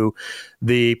into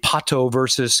the Pato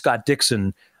versus Scott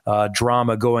Dixon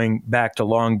drama going back to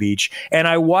Long Beach. And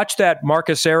I watched that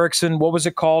Marcus Erickson, what was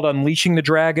it called? Unleashing the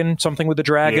Dragon, something with the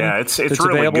dragon. Yeah, it's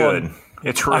really good.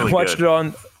 It's really good. I watched it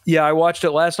on Yeah, I watched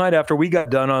it last night after we got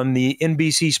done on the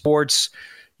NBC Sports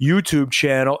YouTube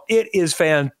channel. It is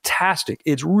fantastic.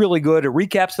 It's really good. It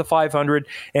recaps the 500,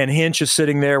 and Hinch is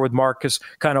sitting there with Marcus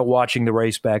kind of watching the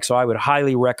race back. So I would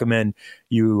highly recommend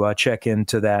you check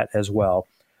into that as well.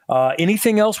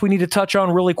 Anything else we need to touch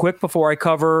on really quick before I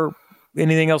cover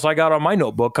anything else I got on my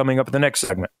notebook coming up in the next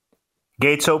segment?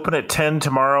 Gates open at 10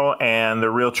 tomorrow, and the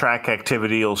real track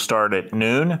activity will start at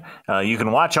noon. You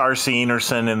can watch R.C.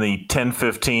 Enerson in the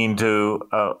 10:15 to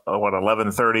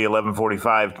 11:30,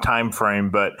 11:45 time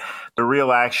frame, but the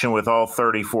real action with all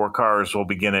 34 cars will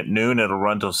begin at noon. It'll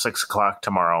run till 6 o'clock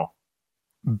tomorrow.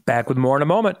 Back with more in a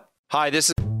moment. Hi, this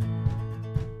is...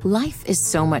 Life is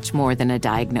so much more than a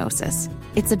diagnosis.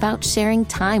 It's about sharing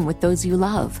time with those you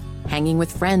love, hanging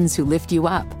with friends who lift you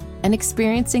up, and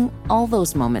experiencing all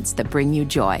those moments that bring you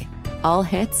joy. All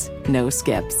hits, no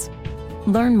skips.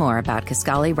 Learn more about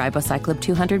Kisqali Ribociclib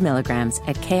 200 milligrams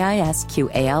at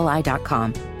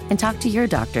KISQALI.com and talk to your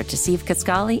doctor to see if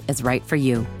Kisqali is right for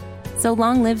you. So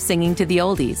long live singing to the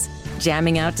oldies,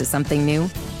 jamming out to something new,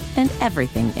 and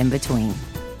everything in between.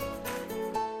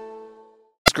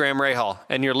 Graham Rahal,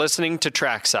 and you're listening to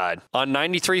Trackside on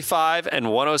 93.5 and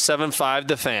 107.5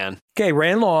 The Fan. Okay,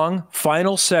 ran long,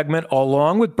 final segment,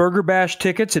 along with Burger Bash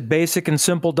tickets at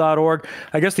basicandsimple.org.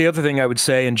 I guess the other thing I would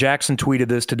say, and Jackson tweeted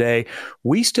this today,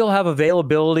 we still have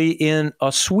availability in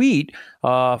a suite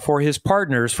for his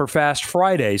partners for Fast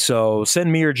Friday. So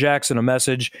send me or Jackson a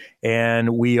message,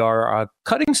 and we are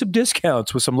cutting some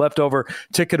discounts with some leftover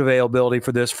ticket availability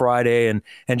for this Friday. And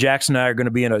Jackson and I are going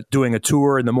to be doing a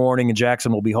tour in the morning, and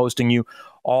Jackson will be hosting you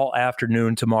all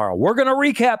afternoon tomorrow. We're going to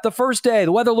recap the first day.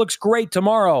 The weather looks great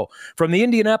tomorrow from the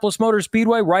Indianapolis Motor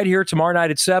Speedway right here tomorrow night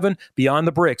at 7. Beyond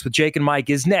the Bricks with Jake and Mike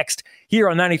is next here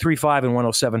on 93.5 and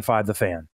 107.5 The Fan.